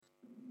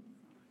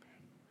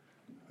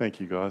Thank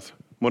you, guys.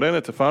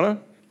 Morena Tefano.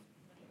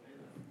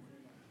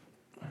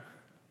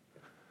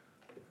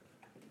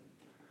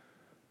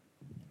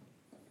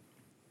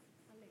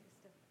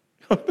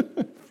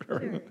 Fair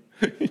enough.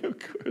 You're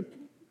good.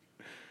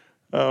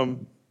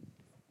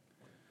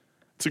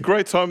 It's a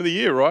great time of the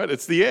year, right?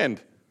 It's the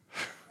end.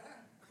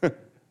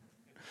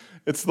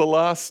 It's the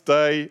last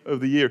day of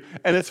the year.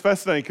 And it's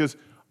fascinating because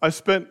I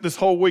spent this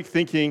whole week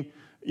thinking,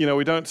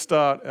 we don't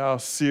start our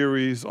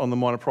series on the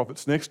minor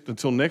prophets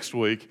until next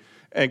week.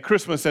 And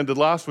Christmas ended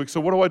last week, so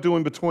what do I do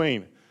in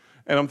between?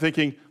 And I'm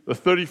thinking, the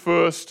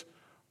 31st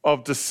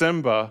of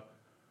December,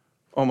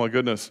 oh my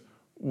goodness,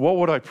 what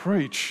would I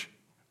preach?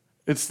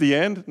 It's the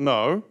end?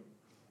 No.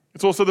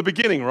 It's also the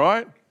beginning,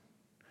 right?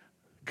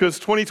 Because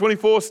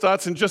 2024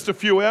 starts in just a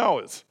few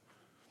hours.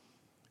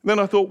 Then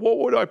I thought, what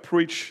would I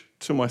preach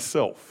to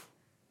myself?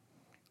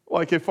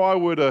 Like if I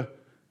were to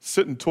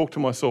sit and talk to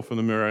myself in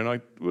the mirror and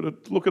I were to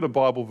look at a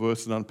Bible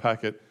verse and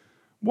unpack it,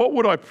 what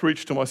would I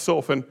preach to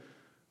myself? And,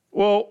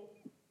 well,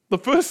 the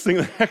first thing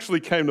that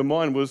actually came to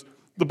mind was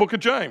the book of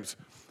James,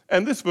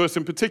 and this verse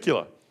in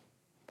particular.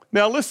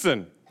 Now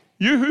listen,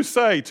 you who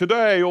say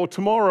today or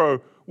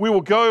tomorrow we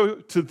will go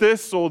to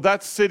this or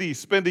that city,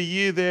 spend a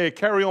year there,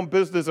 carry on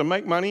business and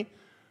make money,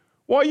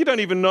 why, you don't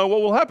even know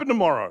what will happen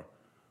tomorrow.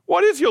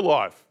 What is your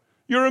life?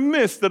 You're a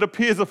mist that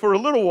appears for a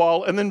little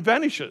while and then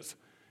vanishes.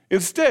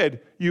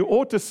 Instead, you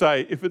ought to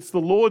say, if it's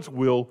the Lord's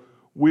will,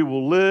 we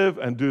will live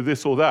and do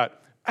this or that.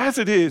 As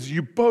it is,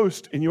 you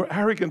boast in your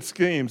arrogant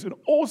schemes, and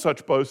all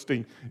such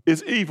boasting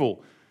is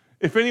evil.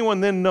 If anyone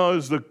then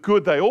knows the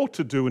good they ought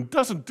to do and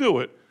doesn't do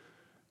it,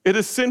 it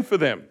is sin for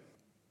them.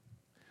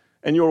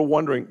 And you're all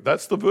wondering,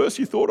 that's the verse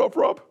you thought of,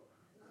 Rob?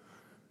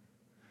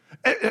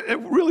 It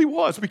really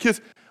was,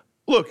 because,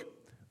 look,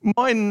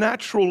 my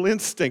natural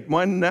instinct,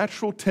 my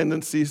natural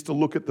tendency is to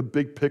look at the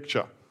big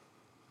picture.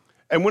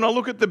 And when I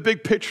look at the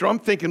big picture, I'm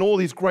thinking all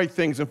these great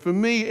things. And for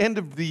me, end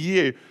of the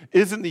year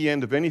isn't the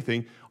end of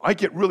anything. I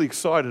get really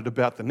excited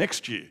about the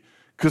next year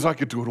because I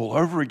could do it all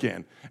over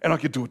again and I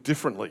could do it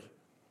differently.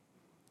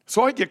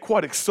 So I get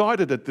quite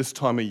excited at this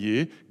time of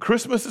year.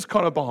 Christmas is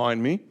kind of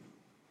behind me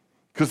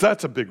because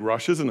that's a big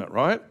rush, isn't it,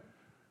 right?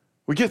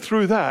 We get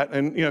through that,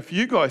 and for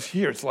you guys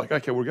here, it's like,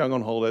 okay, we're going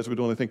on holidays, we're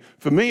doing the thing.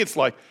 For me, it's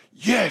like,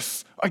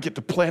 yes, I get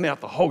to plan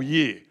out the whole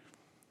year.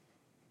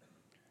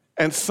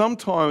 And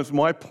sometimes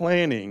my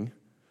planning,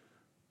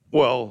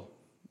 well,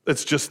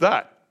 it's just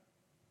that,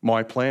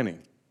 my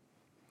planning.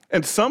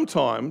 And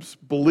sometimes,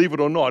 believe it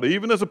or not,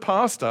 even as a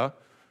pastor,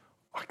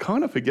 I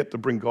kind of forget to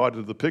bring God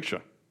into the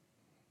picture.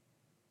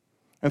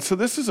 And so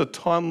this is a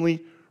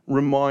timely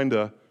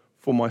reminder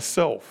for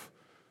myself.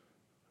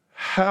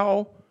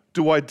 How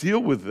do I deal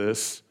with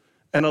this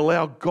and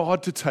allow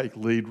God to take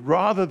lead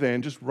rather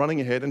than just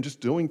running ahead and just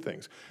doing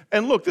things?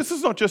 And look, this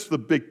is not just the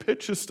big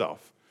picture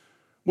stuff.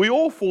 We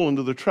all fall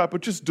into the trap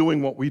of just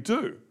doing what we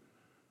do.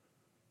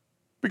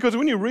 Because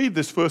when you read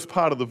this first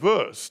part of the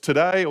verse,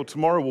 today or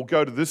tomorrow we'll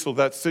go to this or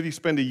that city,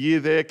 spend a year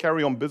there,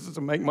 carry on business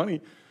and make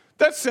money,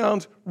 that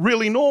sounds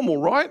really normal,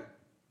 right?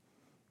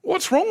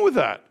 What's wrong with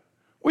that?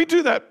 We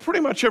do that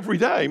pretty much every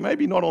day,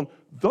 maybe not on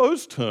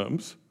those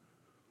terms,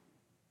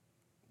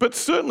 but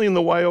certainly in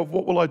the way of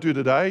what will I do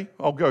today?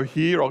 I'll go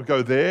here, I'll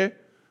go there,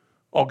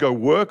 I'll go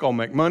work, I'll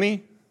make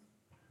money.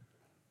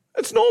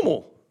 It's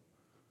normal.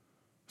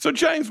 So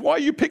James, why are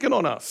you picking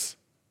on us?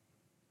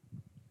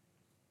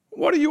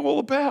 What are you all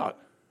about?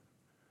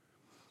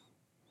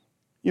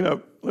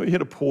 Let me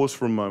hit a pause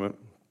for a moment.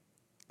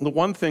 The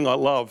one thing I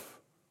love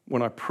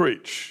when I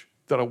preach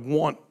that I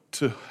want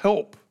to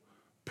help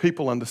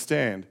people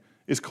understand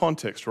is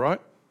context, right?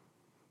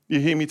 You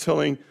hear me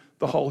telling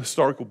the whole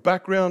historical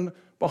background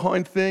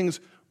behind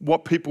things,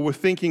 what people were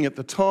thinking at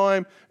the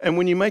time, and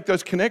when you make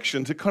those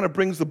connections, it kind of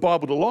brings the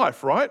Bible to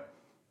life, right?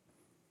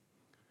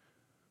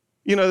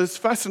 It's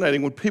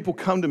fascinating when people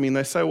come to me and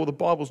they say, well, the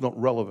Bible's not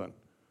relevant.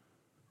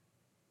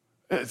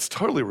 It's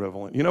totally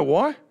relevant. You know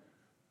why?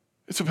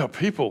 It's about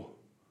people.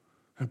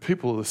 And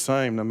people are the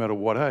same no matter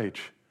what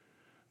age,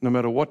 no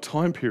matter what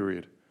time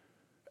period.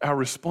 Our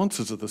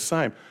responses are the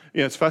same.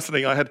 It's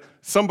fascinating. I had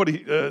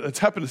somebody, it's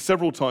happened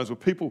several times where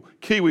people,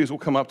 Kiwis will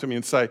come up to me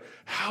and say,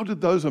 how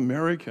did those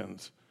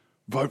Americans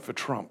vote for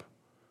Trump?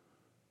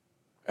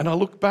 And I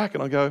look back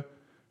and I go,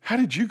 how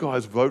did you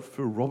guys vote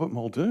for Robert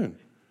Muldoon?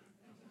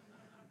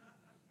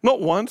 Not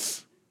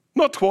once,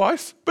 not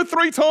twice, but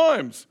 3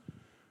 times.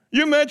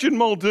 You imagine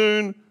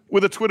Muldoon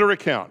with a Twitter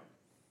account.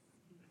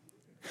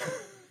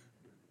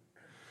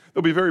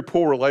 There'll be very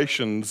poor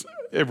relations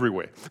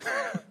everywhere.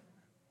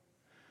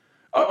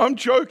 I'm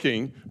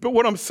joking, but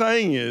what I'm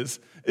saying is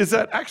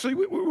that actually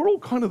we're all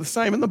kind of the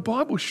same, and the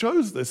Bible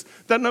shows this,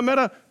 that no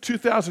matter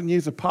 2,000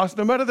 years have passed,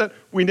 no matter that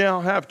we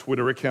now have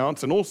Twitter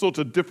accounts and all sorts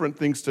of different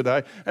things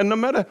today, and no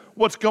matter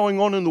what's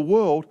going on in the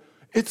world,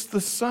 it's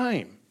the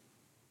same.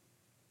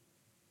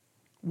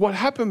 What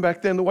happened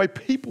back then, the way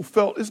people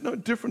felt, is no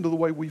different to the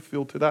way we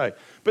feel today.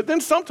 But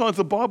then sometimes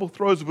the Bible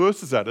throws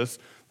verses at us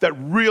that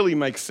really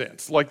make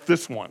sense, like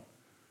this one.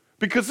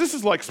 Because this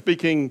is like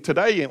speaking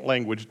today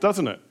language,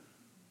 doesn't it?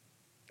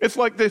 It's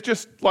like there's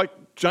just like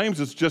James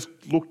has just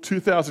looked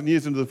 2,000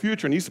 years into the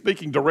future and he's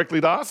speaking directly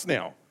to us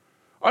now.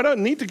 I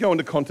don't need to go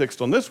into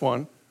context on this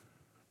one.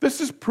 This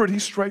is pretty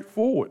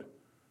straightforward.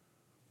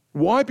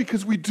 Why?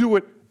 Because we do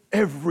it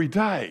every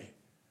day.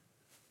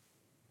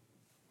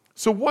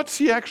 So what's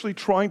he actually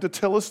trying to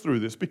tell us through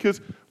this? Because,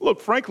 look,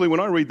 frankly, when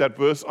I read that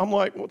verse, I'm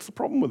like, what's the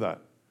problem with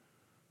that?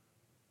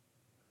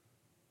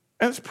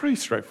 And it's pretty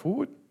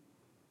straightforward.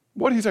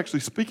 What he's actually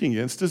speaking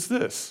against is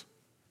this: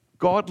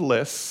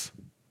 godless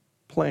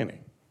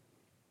planning.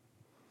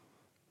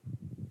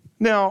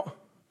 Now,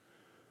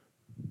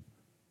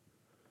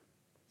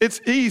 it's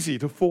easy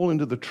to fall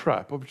into the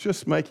trap of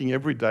just making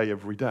every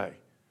day.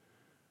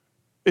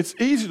 It's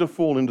easy to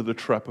fall into the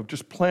trap of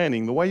just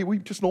planning the way we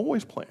just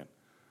always plan.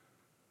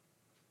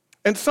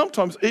 And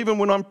sometimes, even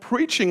when I'm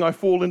preaching, I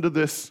fall into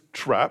this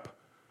trap.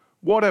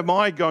 What am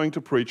I going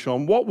to preach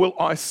on? What will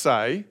I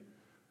say?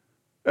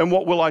 And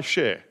what will I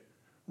share?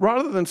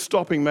 Rather than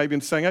stopping maybe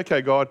and saying,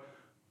 okay, God,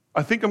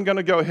 I think I'm going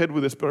to go ahead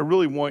with this, but I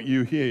really want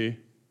you here,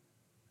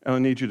 and I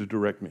need you to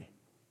direct me,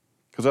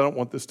 because I don't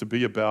want this to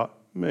be about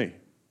me.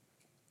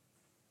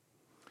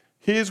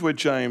 Here's where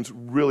James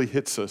really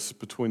hits us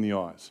between the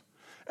eyes.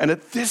 And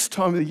at this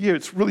time of the year,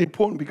 it's really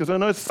important, because I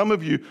know some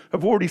of you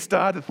have already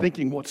started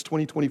thinking, what's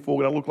 2024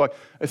 going to look like?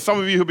 And some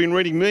of you who've been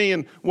reading me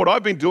and what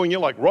I've been doing,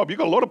 you're like, Rob, you've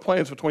got a lot of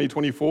plans for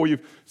 2024.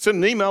 You've sent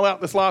an email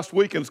out this last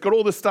week and it's got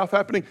all this stuff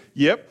happening.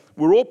 Yep,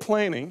 we're all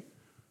planning.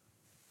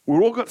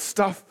 We've all got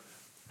stuff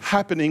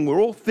happening. We're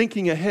all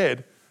thinking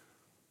ahead.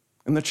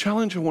 And the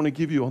challenge I want to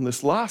give you on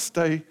this last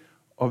day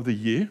of the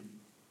year,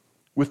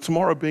 with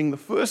tomorrow being the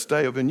first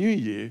day of a new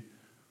year,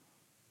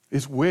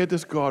 is where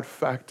does God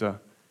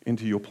factor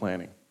into your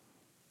planning?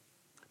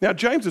 Now,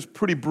 James is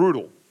pretty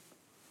brutal.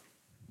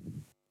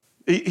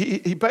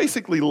 He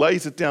basically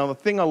lays it down. The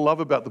thing I love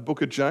about the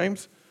book of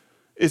James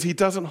is he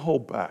doesn't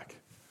hold back.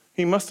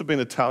 He must have been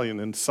Italian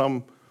in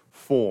some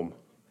form,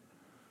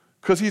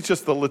 because he's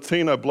just the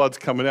Latino blood's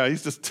coming out.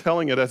 He's just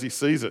telling it as he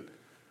sees it.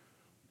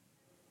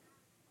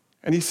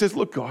 And he says,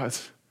 look,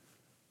 guys,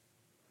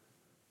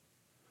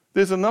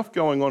 there's enough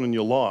going on in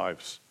your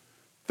lives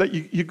that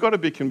you've got to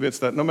be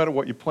convinced that no matter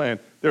what you plan,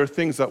 there are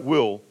things that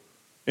will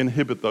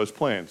inhibit those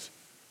plans.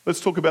 Let's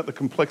talk about the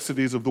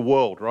complexities of the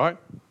world, right?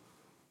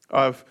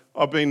 I've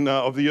been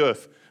of the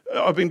earth.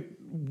 I've been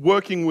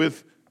working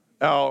with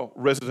our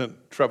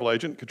resident travel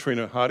agent,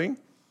 Katrina Harding.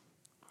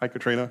 Hi,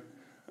 Katrina.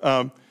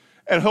 And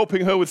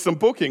helping her with some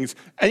bookings.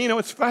 And,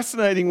 it's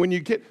fascinating when you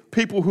get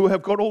people who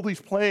have got all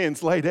these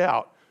plans laid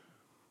out.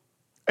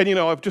 And,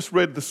 I've just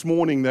read this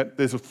morning that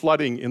there's a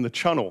flooding in the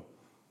Channel,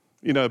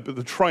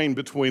 the train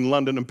between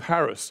London and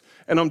Paris.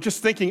 And I'm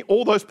just thinking,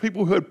 all those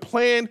people who had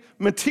planned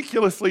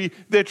meticulously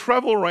their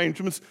travel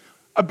arrangements,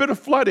 a bit of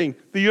flooding,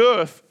 the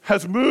earth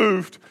has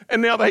moved,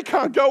 and now they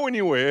can't go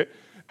anywhere.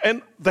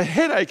 And the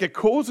headache it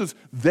causes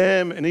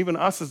them, and even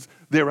us as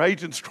their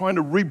agents, trying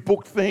to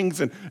rebook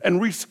things and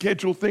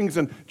reschedule things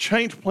and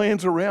change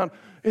plans around,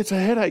 it's a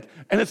headache,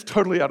 and it's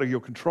totally out of your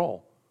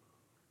control.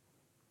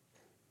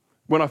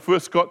 When I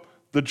first got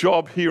the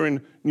job here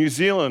in New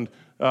Zealand,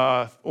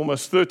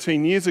 almost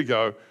 13 years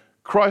ago,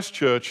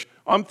 Christchurch,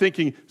 I'm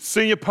thinking,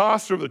 senior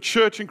pastor of the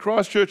church in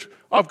Christchurch,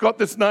 I've got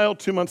this nailed.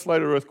 2 months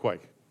later,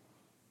 earthquake.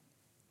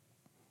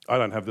 I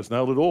don't have this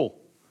nailed at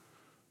all.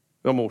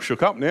 I'm all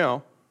shook up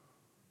now,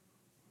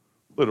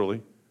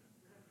 literally.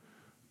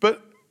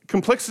 But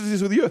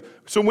complexities of the earth.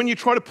 So when you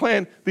try to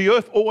plan, the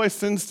earth always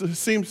seems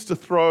to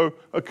throw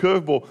a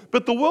curveball.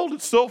 But the world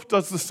itself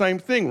does the same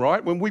thing,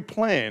 right? When we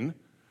plan,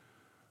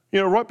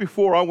 right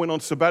before I went on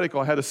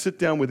sabbatical, I had to sit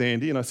down with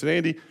Andy, and I said,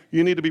 Andy,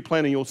 you need to be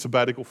planning your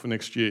sabbatical for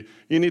next year.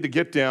 You need to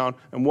get down,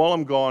 and while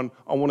I'm gone,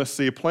 I want to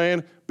see a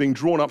plan being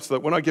drawn up so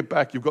that when I get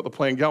back, you've got the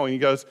plan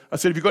going. I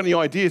said, have you got any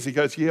ideas? He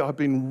goes, yeah, I've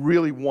been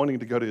really wanting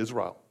to go to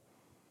Israel.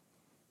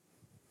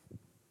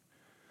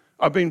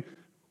 I've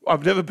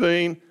never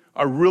been.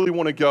 I really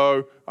want to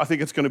go. I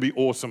think it's going to be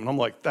awesome. And I'm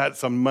like,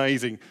 that's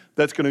amazing.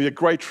 That's going to be a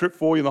great trip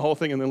for you and the whole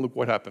thing. And then look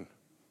what happened.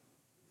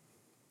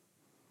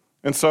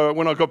 And so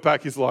when I got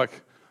back, he's like,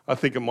 I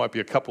think it might be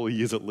a couple of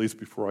years at least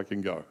before I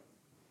can go.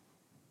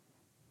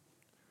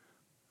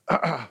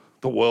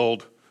 The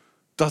world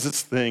does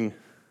its thing.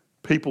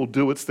 People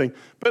do its thing.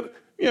 But,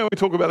 we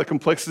talk about the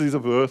complexities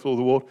of earth or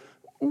the world.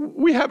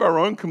 We have our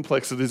own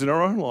complexities in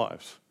our own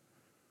lives.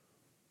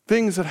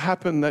 Things that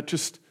happen that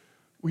just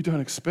we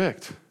don't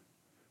expect.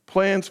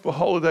 Plans for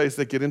holidays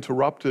that get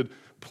interrupted.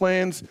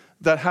 Plans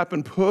that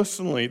happen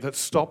personally that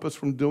stop us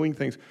from doing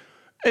things.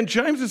 And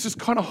James is just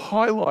kind of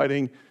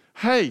highlighting,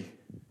 hey,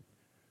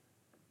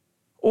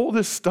 all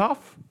this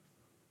stuff,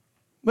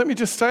 let me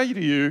just say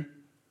to you,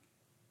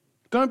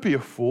 don't be a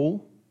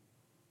fool.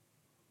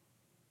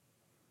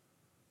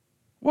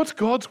 What's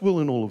God's will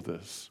in all of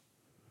this?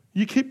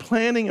 You keep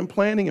planning and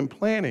planning and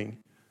planning.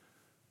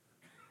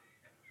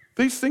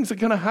 These things are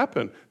going to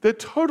happen. They're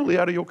totally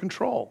out of your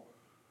control.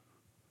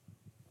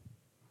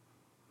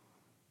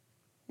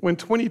 When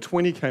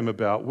 2020 came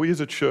about, we as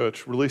a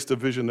church released a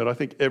vision that I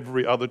think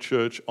every other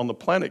church on the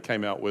planet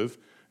came out with,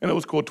 and it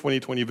was called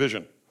 2020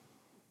 Vision.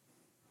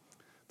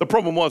 The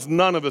problem was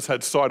none of us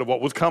had sight of what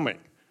was coming.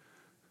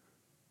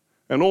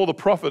 And all the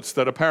prophets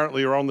that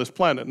apparently are on this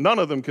planet, none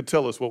of them could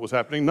tell us what was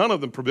happening. None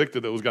of them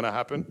predicted it was going to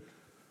happen.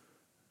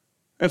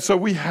 And so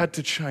we had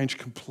to change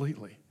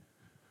completely.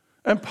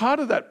 And part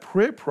of that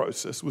prayer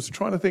process was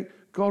trying to think,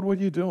 God, what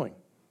are you doing?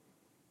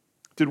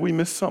 Did we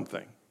miss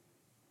something?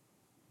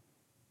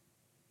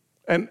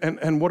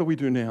 And what do we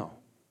do now?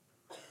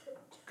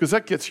 Because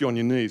that gets you on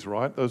your knees,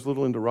 right? Those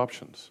little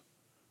interruptions.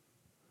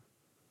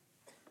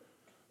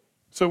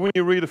 So when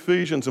you read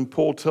Ephesians and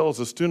Paul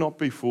tells us, do not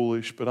be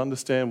foolish, but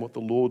understand what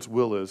the Lord's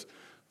will is.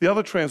 The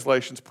other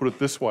translations put it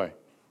this way.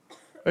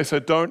 They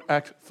say, don't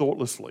act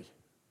thoughtlessly.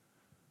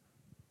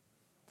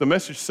 The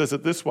Message says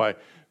it this way,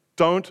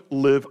 don't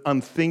live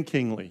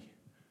unthinkingly.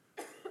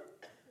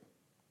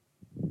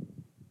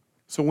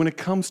 So when it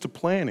comes to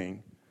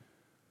planning,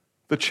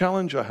 the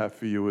challenge I have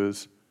for you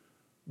is,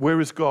 where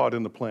is God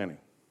in the planning?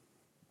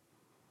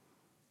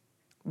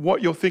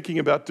 What you're thinking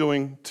about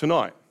doing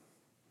tonight,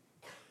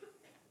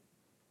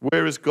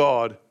 where is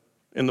God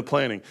in the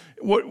planning?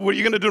 What are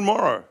you going to do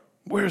tomorrow?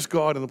 Where is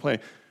God in the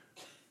planning?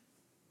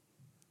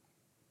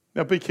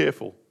 Now be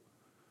careful,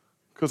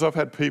 because I've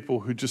had people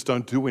who just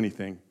don't do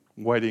anything,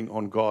 waiting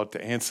on God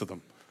to answer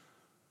them.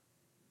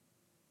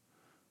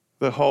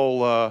 The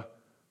whole,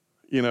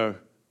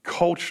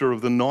 culture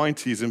of the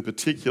 90s in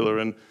particular,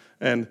 and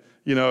the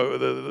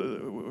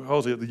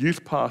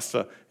youth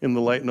pastor in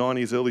the late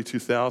 90s, early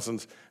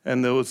 2000s,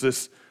 and there was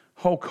this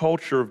whole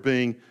culture of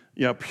being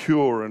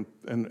pure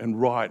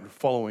and right and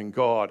following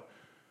God.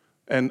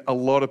 And a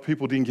lot of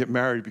people didn't get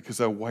married because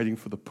they were waiting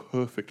for the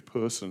perfect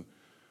person.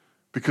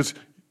 Because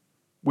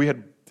we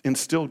had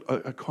instilled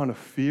a kind of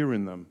fear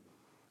in them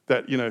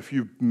that, if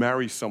you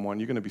marry someone,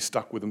 you're going to be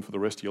stuck with them for the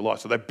rest of your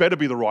life. So they better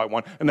be the right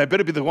one, and they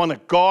better be the one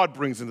that God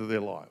brings into their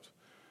lives.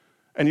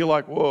 And you're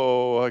like,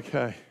 whoa,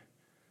 okay.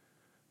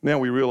 Now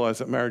we realize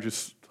that marriage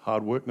is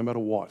hard work no matter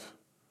what.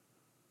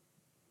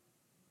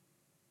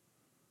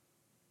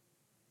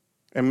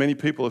 And many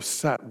people have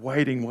sat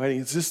waiting.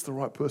 Is this the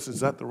right person? Is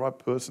that the right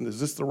person? Is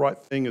this the right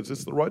thing? Is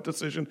this the right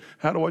decision?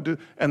 How do I do?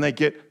 And they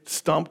get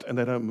stumped and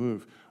they don't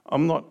move.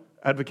 I'm not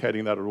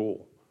advocating that at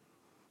all.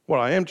 What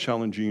I am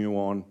challenging you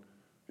on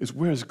is,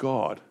 where's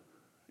God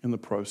in the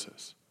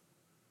process?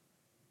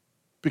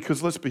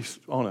 Because let's be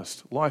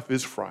honest, life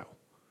is frail.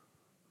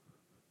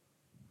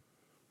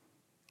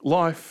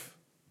 Life,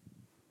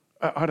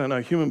 I don't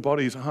know, human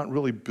bodies aren't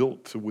really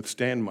built to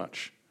withstand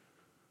much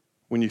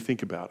when you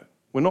think about it.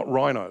 We're not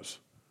rhinos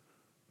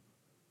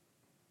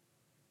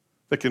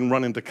that can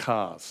run into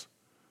cars.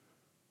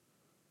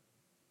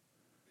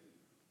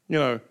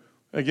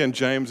 Again,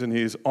 James, in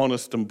his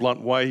honest and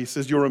blunt way, he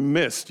says, you're a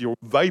mist, you're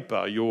a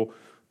vapor,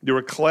 you're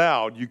a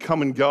cloud, you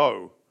come and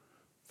go.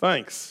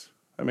 Thanks.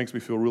 That makes me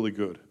feel really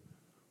good.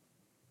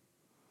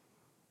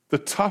 The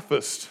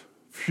toughest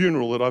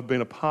funeral that I've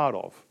been a part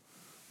of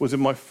was in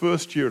my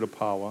first year at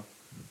Apawa.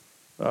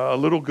 A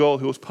little girl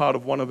who was part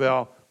of one of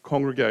our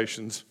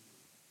congregations,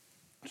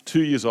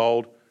 2 years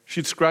old,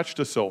 she'd scratched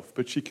herself,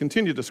 but she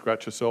continued to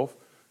scratch herself,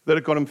 that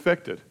it got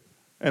infected,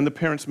 and the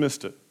parents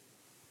missed it.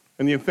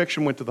 And the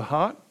infection went to the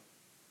heart.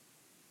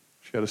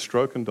 She had a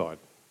stroke and died.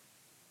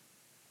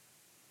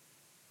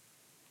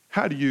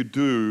 How do you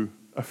do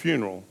a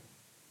funeral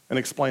and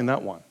explain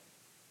that one?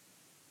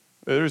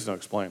 There is no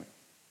explaining.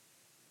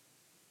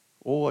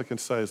 All I can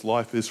say is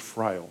life is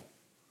frail.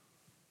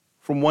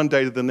 From one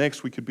day to the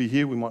next, we could be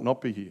here, we might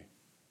not be here.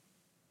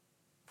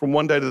 From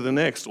one day to the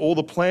next, all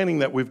the planning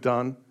that we've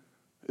done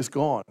is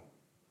gone.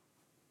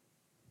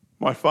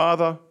 My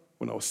father,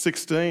 when I was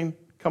 16,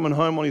 coming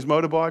home on his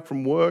motorbike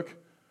from work,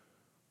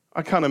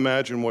 I can't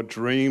imagine what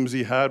dreams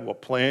he had,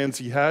 what plans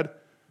he had,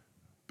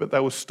 but they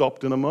were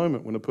stopped in a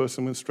moment when a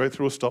person went straight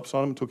through a stop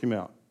sign and took him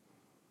out.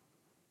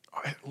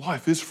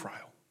 Life is frail.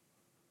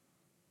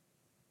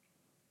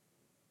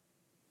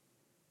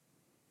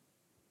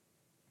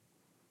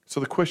 So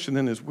the question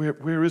then is,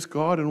 where is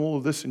God in all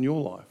of this in your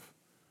life?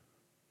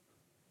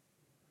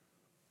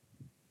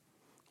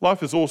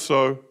 Life is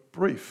also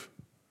brief.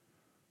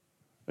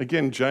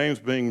 Again, James,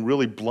 being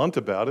really blunt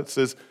about it,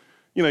 says,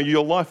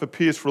 your life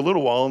appears for a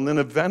little while and then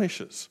it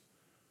vanishes.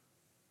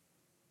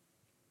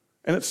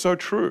 And it's so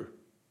true.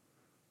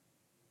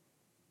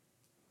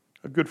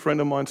 A good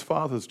friend of mine's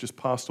father's just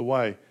passed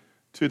away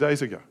 2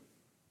 days ago.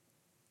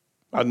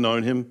 I'd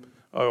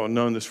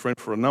known this friend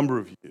for a number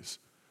of years.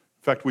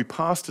 In fact, we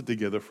pastored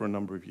together for a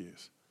number of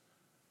years.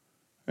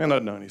 And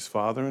I'd known his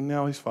father, and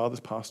now his father's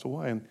passed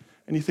away.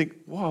 And you think,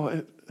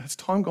 wow, has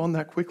time gone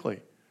that quickly?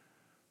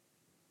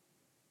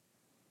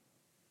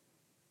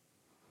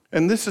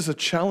 And this is a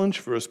challenge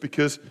for us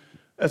because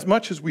as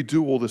much as we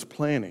do all this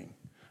planning,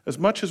 as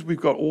much as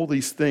we've got all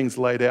these things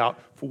laid out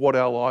for what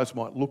our lives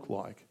might look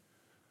like,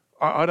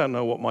 I don't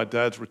know what my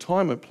dad's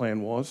retirement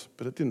plan was,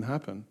 but it didn't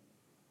happen.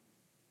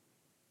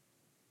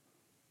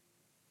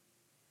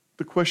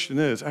 The question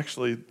is,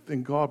 actually,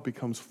 then God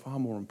becomes far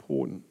more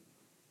important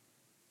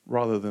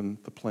rather than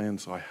the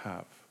plans I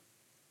have.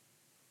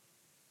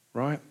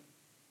 Right?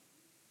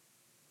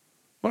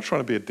 I'm not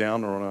trying to be a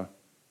downer on an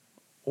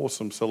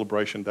awesome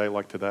celebration day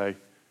like today,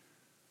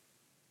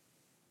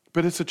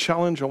 but it's a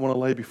challenge I want to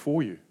lay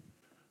before you.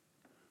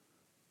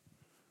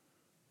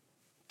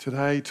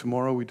 today,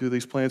 tomorrow, we do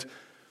these plans.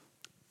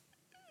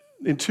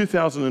 In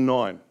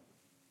 2009,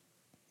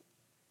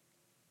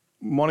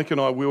 Monica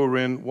and I, we were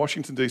in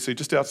Washington, D.C.,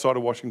 just outside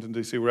of Washington,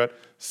 D.C. We're at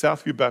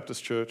Southview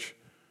Baptist Church.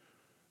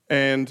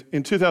 And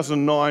in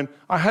 2009,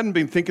 I hadn't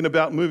been thinking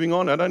about moving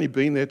on. I'd only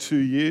been there 2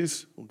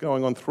 years,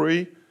 going on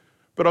 3.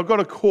 But I got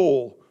a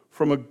call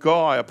from a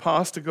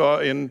pastor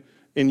guy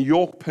in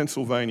York,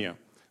 Pennsylvania.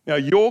 Now,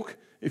 York,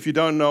 if you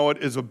don't know it,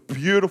 is a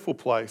beautiful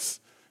place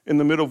in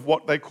the middle of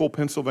what they call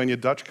Pennsylvania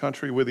Dutch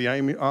country, where the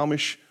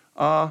Amish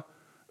are.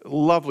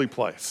 Lovely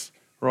place,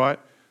 right?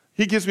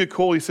 He gives me a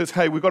call. He says,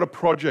 hey, we've got a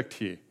project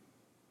here.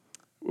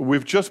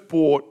 We've just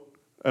bought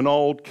an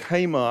old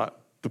Kmart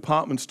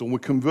department store. We're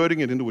converting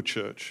it into a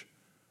church.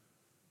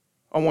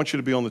 I want you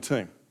to be on the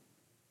team.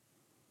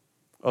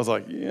 I was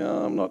like, yeah,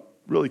 I'm not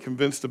really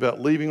convinced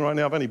about leaving right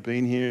now. I've only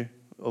been here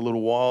a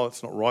little while.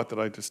 It's not right that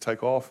I just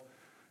take off.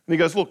 And he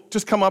goes, look,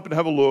 just come up and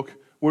have a look.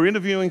 We're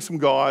interviewing some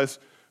guys,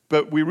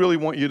 but we really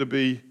want you to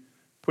be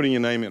putting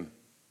your name in.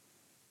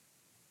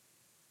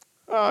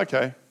 Oh,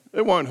 okay,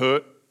 it won't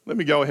hurt. Let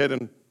me go ahead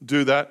and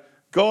do that.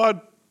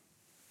 God,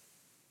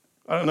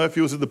 I don't know if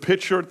he was in the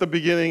picture at the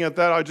beginning at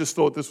that. I just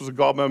thought this was a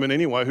God moment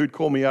anyway, who'd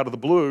call me out of the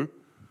blue.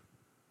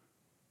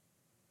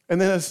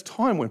 And then as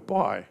time went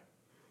by,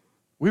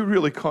 we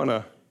really kind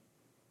of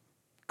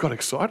got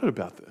excited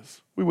about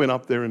this. We went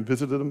up there and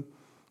visited them.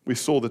 We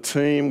saw the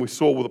team. We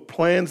saw all the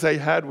plans they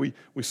had. We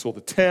saw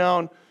the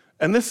town.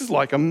 And this is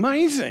like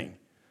amazing.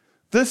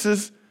 This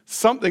is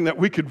something that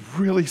we could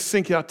really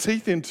sink our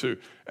teeth into.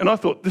 And I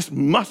thought, this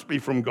must be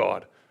from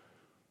God.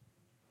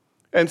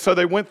 And so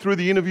they went through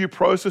the interview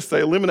process.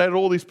 They eliminated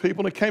all these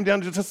people, and it came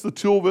down to just the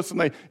 2 of us,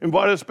 and they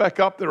invited us back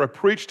up there. I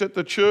preached at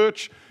the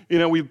church.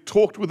 We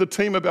talked with the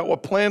team about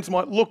what plans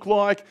might look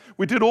like.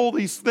 We did all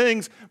these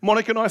things.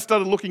 Monica and I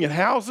started looking at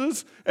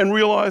houses and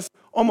realized,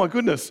 oh my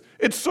goodness,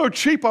 it's so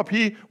cheap up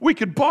here, we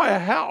could buy a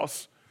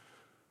house,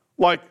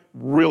 like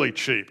really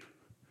cheap.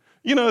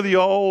 The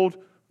old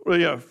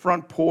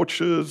front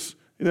porches,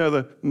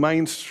 the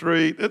main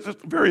street. It's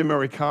just very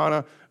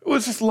Americana. It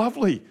was just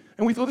lovely.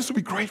 And we thought this would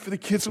be great for the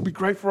kids, it would be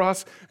great for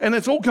us. And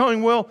it's all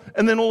going well.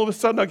 And then all of a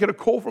sudden I get a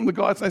call from the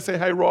guys and they say,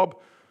 hey, Rob,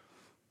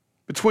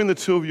 between the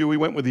 2 of you, we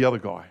went with the other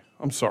guy.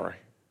 I'm sorry.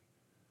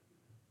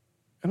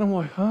 And I'm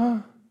like, huh?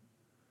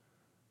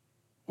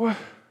 What?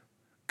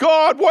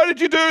 God, why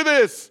did you do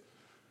this?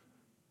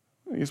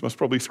 He must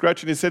probably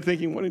scratching his head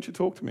thinking, why didn't you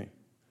talk to me?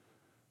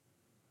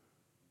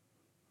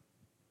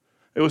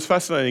 It was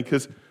fascinating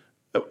because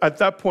at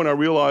that point I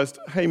realized,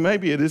 hey,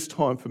 maybe it is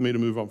time for me to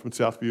move on from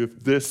Southview if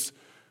this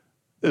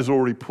is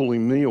already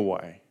pulling me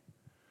away.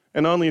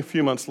 And only a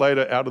few months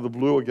later, out of the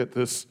blue, I get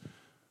this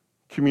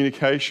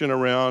communication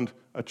around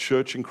a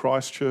church in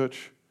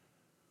Christchurch.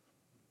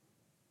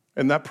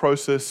 And that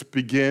process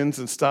begins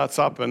and starts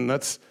up, and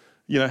that's,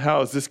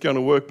 how is this going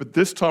to work? But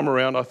this time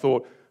around, I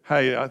thought,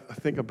 hey, I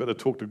think I better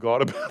talk to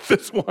God about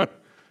this one,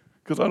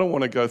 because I don't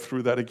want to go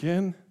through that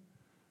again.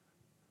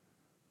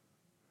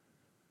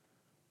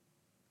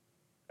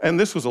 And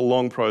this was a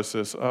long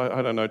process.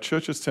 I don't know,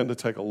 churches tend to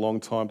take a long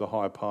time to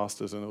hire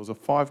pastors, and it was a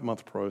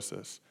 5-month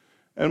process.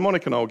 And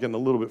Monica and I were getting a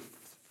little bit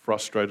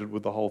frustrated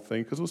with the whole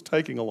thing because it was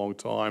taking a long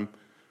time.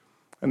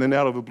 And then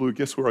out of the blue,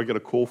 guess where I get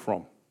a call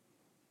from?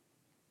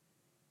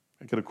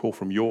 I get a call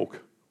from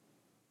York.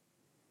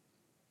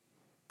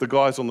 The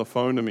guy's on the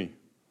phone to me.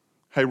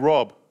 Hey,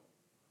 Rob,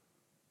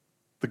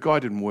 the guy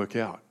didn't work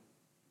out.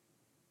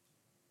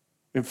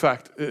 In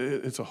fact,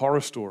 it's a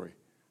horror story.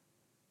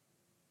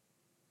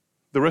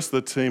 The rest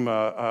of the team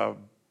are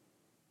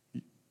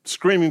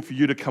screaming for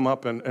you to come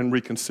up and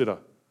reconsider.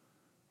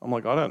 I'm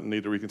like, I don't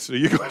need to reconsider.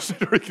 You guys need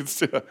to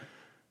reconsider.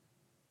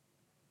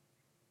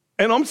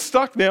 And I'm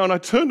stuck now, and I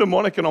turn to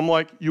Monica, and I'm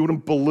like, you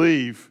wouldn't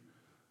believe.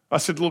 I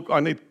said, look, I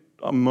need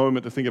a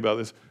moment to think about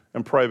this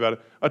and pray about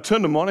it. I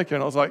turned to Monica,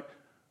 and I was like,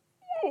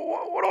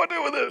 what do I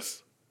do with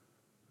this?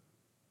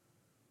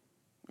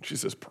 And she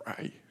says,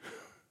 pray.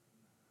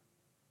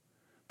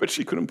 But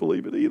she couldn't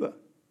believe it either.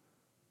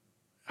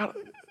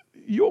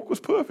 York was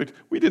perfect.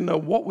 We didn't know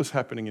what was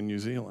happening in New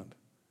Zealand.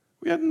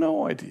 We had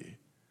no idea.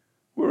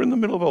 We were in the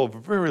middle of a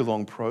very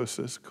long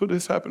process. Could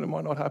this happen? It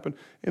might not happen.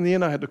 In the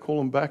end, I had to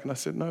call him back, and I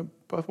said, no,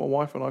 both my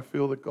wife and I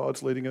feel that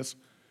God's leading us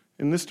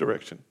in this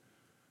direction.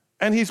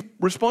 And his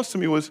response to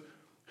me was,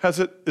 is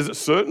it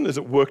certain? Is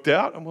it worked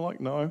out? And we're like,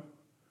 no.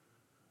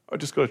 I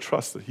just got to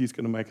trust that he's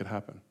going to make it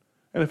happen.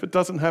 And if it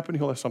doesn't happen,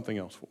 he'll have something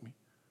else for me.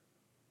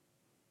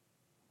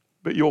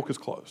 But York is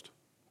closed.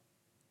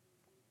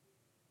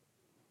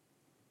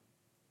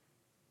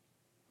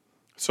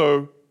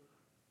 So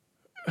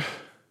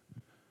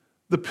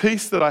the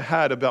peace that I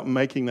had about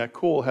making that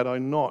call, had I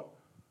not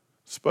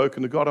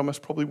spoken to God, I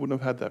most probably wouldn't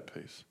have had that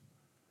peace.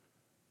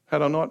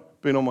 Had I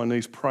not been on my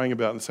knees praying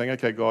about it and saying,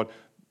 okay, God,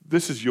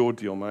 this is your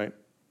deal, mate.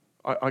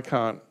 I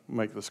can't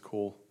make this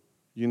call.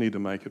 You need to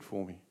make it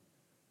for me.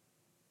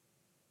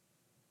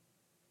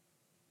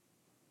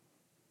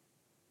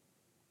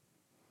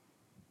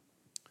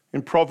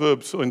 In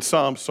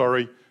Psalms,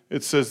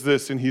 it says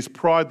this, in his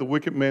pride, the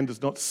wicked man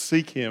does not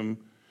seek him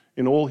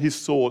in all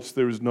his thoughts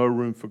there is no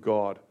room for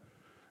God.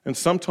 And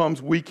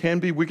sometimes we can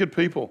be wicked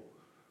people.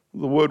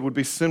 The word would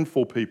be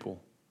sinful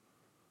people.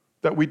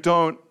 That we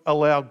don't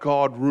allow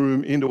God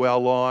room into our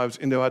lives,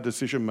 into our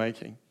decision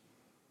making.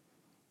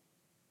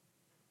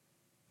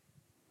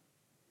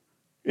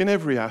 In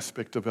every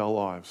aspect of our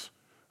lives.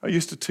 I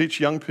used to teach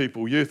young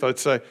people, youth, I'd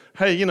say,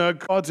 hey,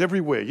 God's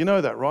everywhere. You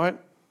know that, right?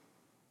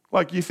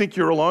 Like you think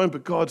you're alone,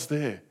 but God's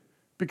there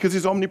because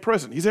he's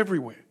omnipresent. He's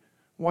everywhere.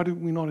 Why do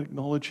we not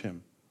acknowledge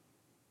him?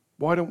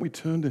 Why don't we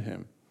turn to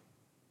him?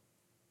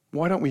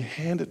 Why don't we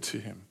hand it to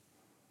him?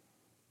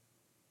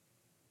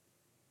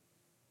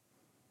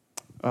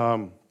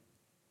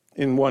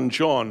 In 1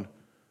 John,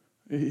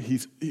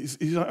 he's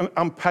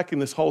unpacking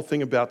this whole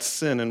thing about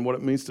sin and what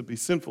it means to be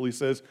sinful. He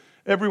says,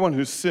 everyone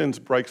who sins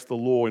breaks the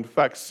law. In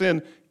fact,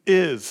 sin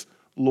is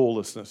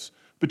lawlessness.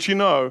 But you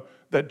know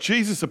that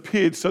Jesus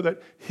appeared so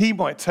that he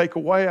might take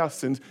away our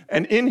sins,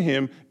 and in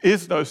him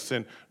is no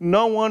sin.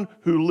 No one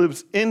who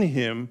lives in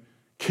him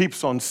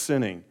keeps on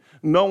sinning.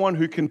 No one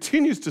who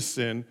continues to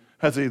sin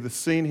has either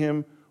seen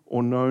him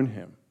or known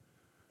him.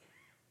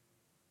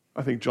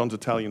 I think John's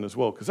Italian as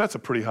well, because that's a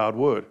pretty hard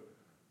word.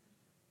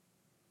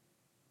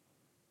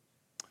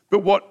 But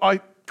what I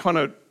kind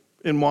of,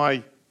 in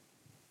my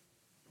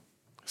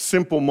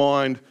simple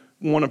mind,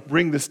 want to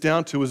bring this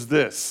down to is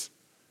this.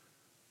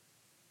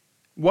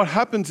 What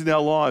happens in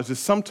our lives is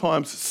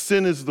sometimes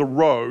sin is the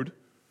road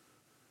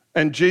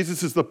and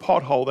Jesus is the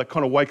pothole that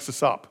kind of wakes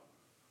us up.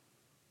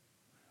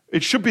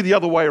 It should be the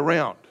other way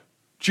around.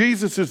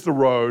 Jesus is the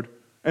road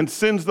and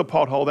sin's the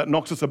pothole that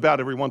knocks us about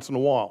every once in a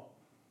while.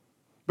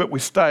 But we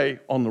stay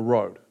on the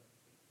road.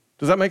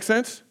 Does that make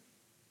sense?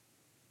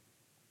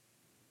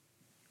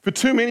 For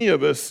too many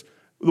of us,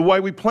 the way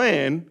we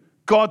plan,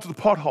 God's the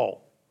pothole.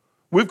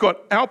 We've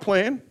got our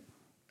plan,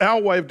 our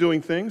way of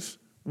doing things.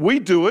 We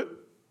do it.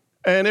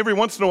 And every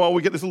once in a while,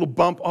 we get this little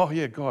bump. Oh,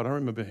 yeah, God, I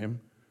remember him.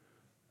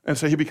 And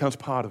so he becomes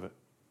part of it.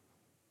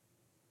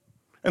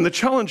 And the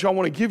challenge I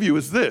want to give you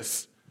is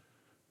this.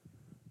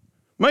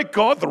 Make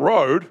God the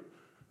road,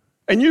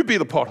 and you be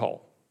the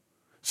pothole.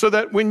 So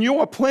that when you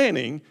are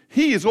planning,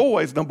 he is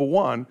always number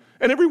one.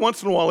 And every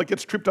once in a while, it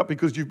gets tripped up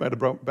because you've made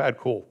a bad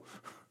call.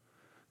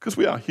 Because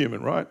we are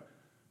human, right?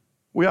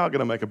 We are going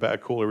to make a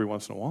bad call every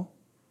once in a while.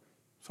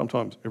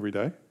 Sometimes every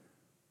day.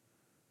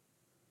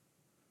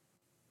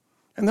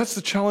 And that's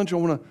the challenge I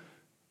want to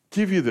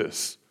give you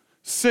this.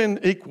 Sin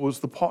equals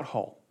the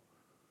pothole.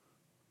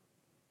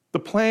 The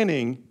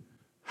planning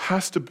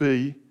has to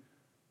be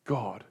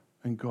God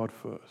and God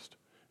first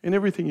in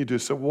everything you do.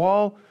 So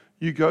while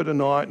you go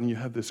tonight and you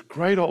have this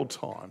great old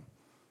time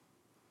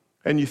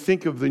and you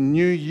think of the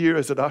new year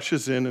as it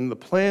ushers in and the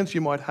plans you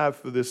might have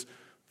for this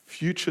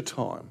future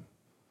time,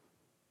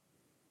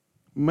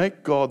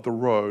 make God the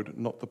road,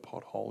 not the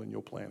pothole in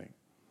your planning.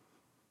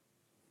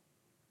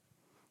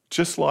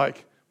 Just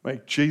like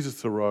make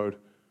Jesus the road,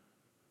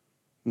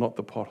 not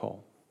the pothole,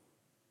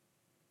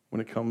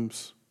 when it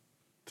comes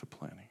to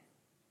planning.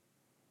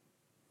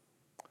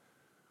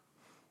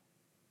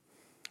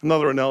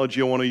 Another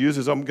analogy I want to use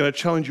is I'm going to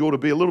challenge you all to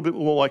be a little bit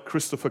more like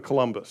Christopher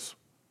Columbus,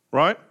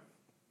 right?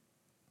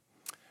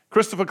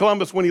 Christopher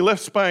Columbus, when he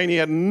left Spain, he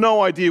had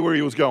no idea where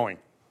he was going.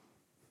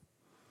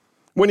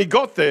 When he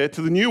got there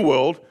to the New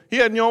World, he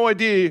had no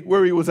idea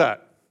where he was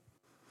at.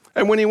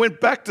 And when he went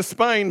back to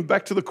Spain,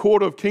 back to the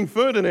court of King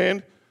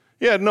Ferdinand,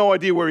 he had no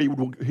idea where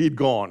he'd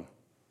gone.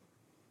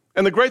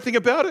 And the great thing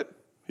about it,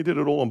 he did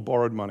it all on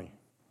borrowed money.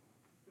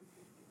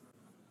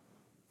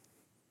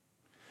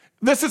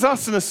 This is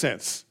us in a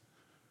sense.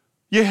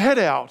 You head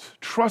out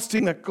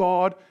trusting that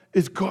God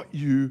has got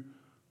you.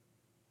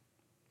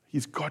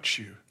 He's got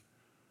you.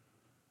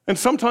 And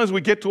sometimes we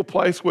get to a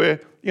place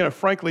where,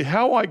 frankly,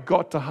 how I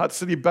got to Hutt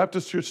City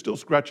Baptist Church still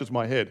scratches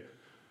my head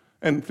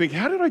and think,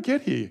 how did I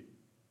get here?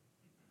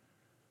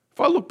 If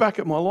I look back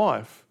at my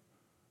life,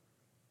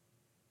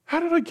 how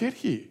did I get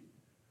here?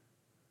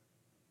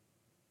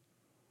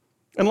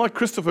 And like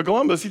Christopher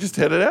Columbus, he just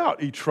headed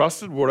out. He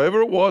trusted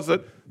whatever it was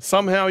that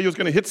somehow he was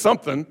going to hit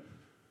something.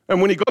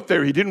 And when he got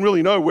there, he didn't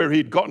really know where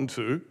he'd gotten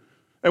to.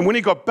 And when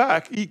he got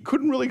back, he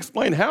couldn't really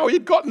explain how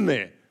he'd gotten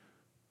there.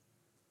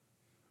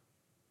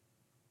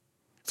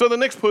 So the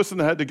next person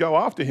that had to go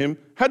after him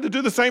had to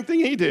do the same thing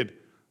he did.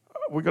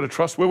 We've got to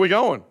trust where we're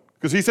going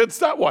because he said it's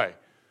that way.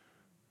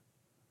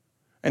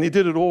 And he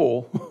did it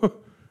all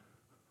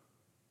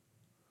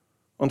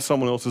on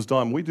someone else's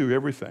dime. We do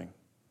everything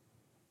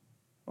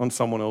on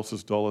someone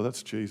else's dollar.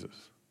 That's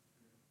Jesus.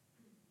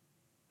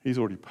 He's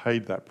already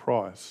paid that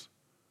price.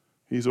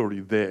 He's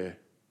already there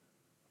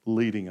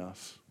leading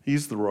us.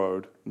 He's the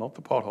road, not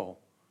the pothole.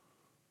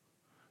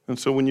 And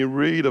so when you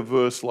read a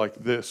verse like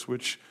this,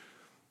 which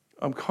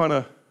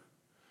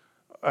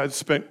I'd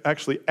spent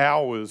actually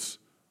hours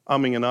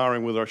umming and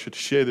ahhing whether I should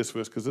share this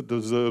verse because it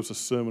deserves a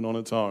sermon on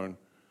its own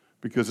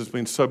because it's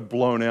been so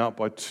blown out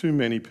by too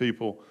many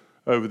people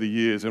over the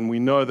years. And we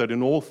know that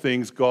in all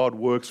things, God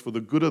works for the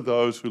good of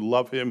those who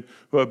love him,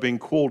 who are being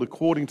called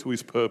according to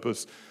his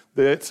purpose.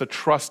 It's a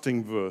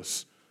trusting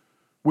verse.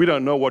 We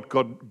don't know what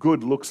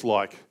good looks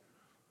like.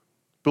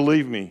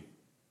 Believe me,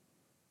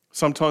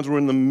 Sometimes we're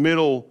in the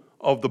middle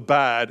of the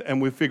bad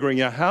and we're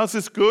figuring out, how's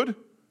this good?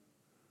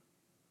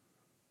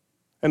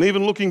 And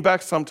even looking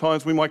back,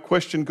 sometimes we might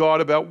question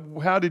God about,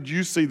 how did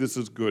you see this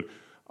as good?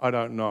 I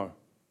don't know.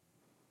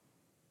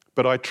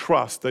 But I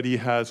trust that he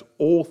has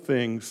all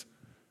things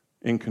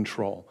in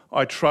control.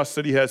 I trust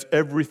that he has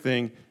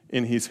everything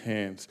in his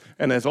hands.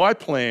 And as I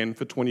plan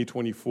for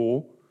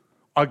 2024,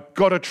 I've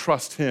got to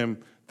trust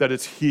him that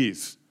it's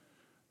his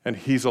and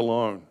his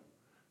alone.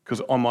 Because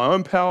on my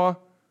own power,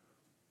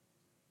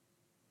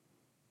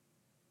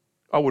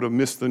 I would have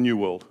missed the New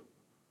World.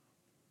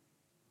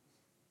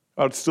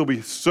 I'd still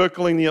be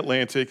circling the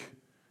Atlantic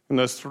in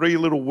those 3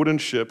 little wooden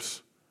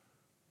ships.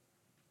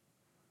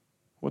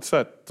 What's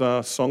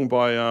that song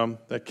by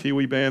that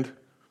Kiwi band?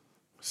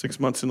 6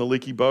 months in a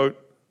leaky boat.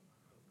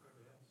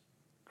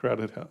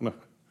 Crowded House. No,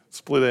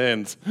 Split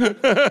Ends. I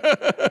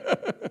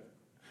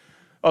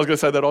was going to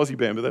say that Aussie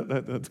band,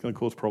 but that's going to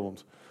cause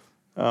problems.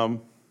 And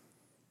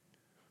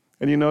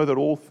you know that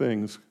all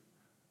things,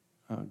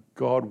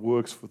 God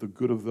works for the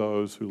good of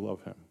those who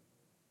love him.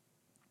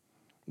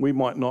 We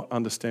might not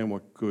understand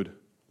what good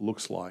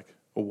looks like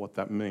or what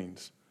that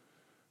means,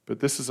 but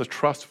this is a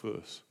trust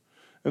verse.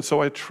 And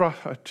so I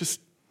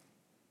just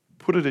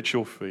put it at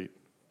your feet.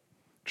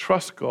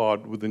 Trust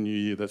God with the new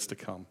year that's to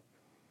come.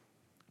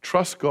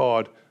 Trust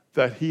God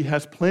that he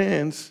has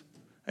plans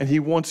and he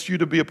wants you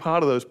to be a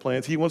part of those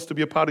plans. He wants to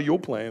be a part of your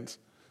plans.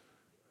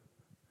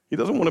 He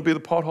doesn't want to be the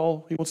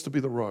pothole. He wants to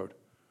be the road.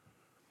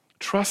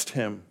 Trust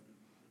him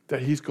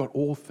that he's got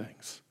all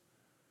things.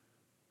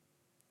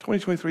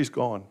 2023 is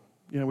gone.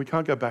 We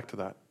can't go back to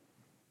that.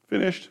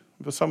 Finished.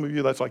 For some of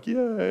you, that's like,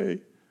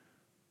 yay.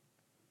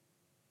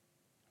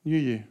 New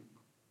year.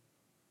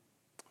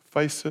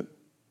 Face it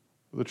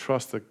with the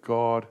trust that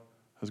God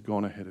has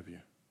gone ahead of you.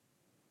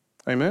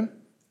 Amen?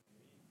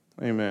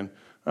 Amen.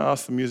 I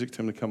ask the music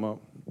team to come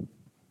up.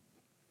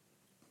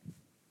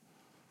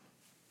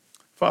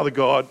 Father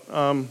God,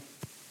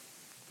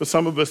 for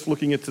some of us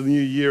looking into the new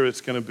year,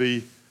 it's going to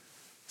be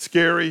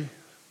scary,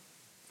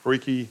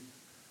 freaky.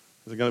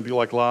 Is it going to be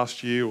like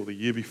last year or the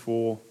year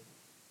before?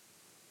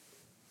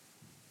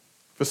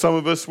 For some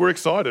of us, we're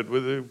excited.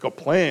 We've got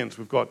plans.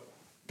 We've got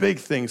big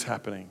things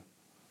happening.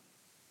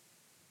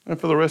 And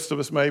for the rest of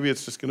us, maybe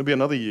it's just going to be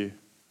another year.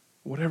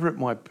 Whatever it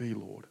might be,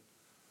 Lord.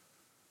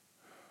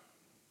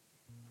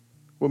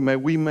 Well, may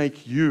we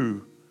make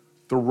you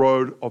the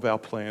road of our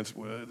plans.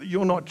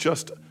 You're not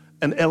just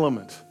an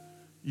element.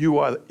 You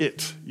are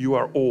it. You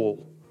are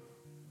all.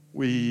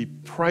 We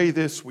pray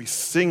this, we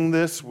sing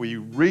this, we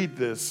read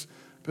this,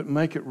 but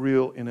make it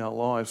real in our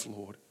lives,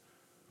 Lord.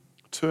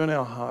 Turn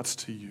our hearts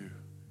to you.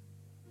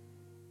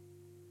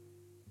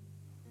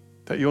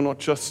 That you're not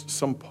just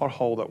some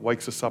pothole that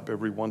wakes us up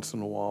every once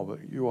in a while,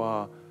 but you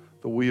are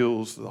the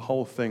wheels, the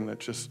whole thing that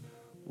just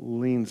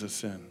leans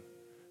us in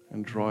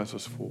and drives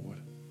us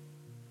forward.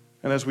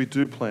 And as we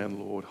do plan,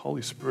 Lord,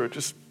 Holy Spirit,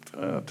 just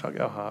tug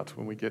our hearts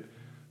when we get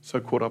so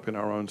caught up in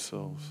our own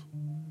selves.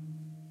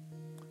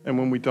 And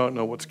when we don't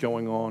know what's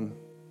going on,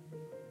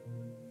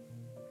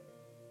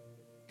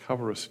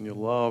 cover us in your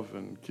love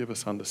and give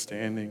us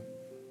understanding.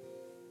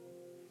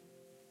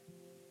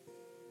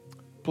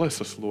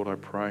 Bless us, Lord, I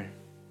pray.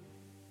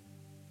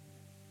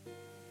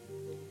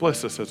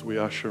 Bless us as we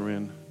usher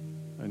in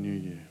a new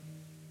year.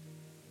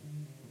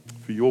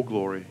 For your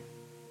glory,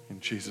 in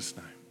Jesus'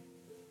 name.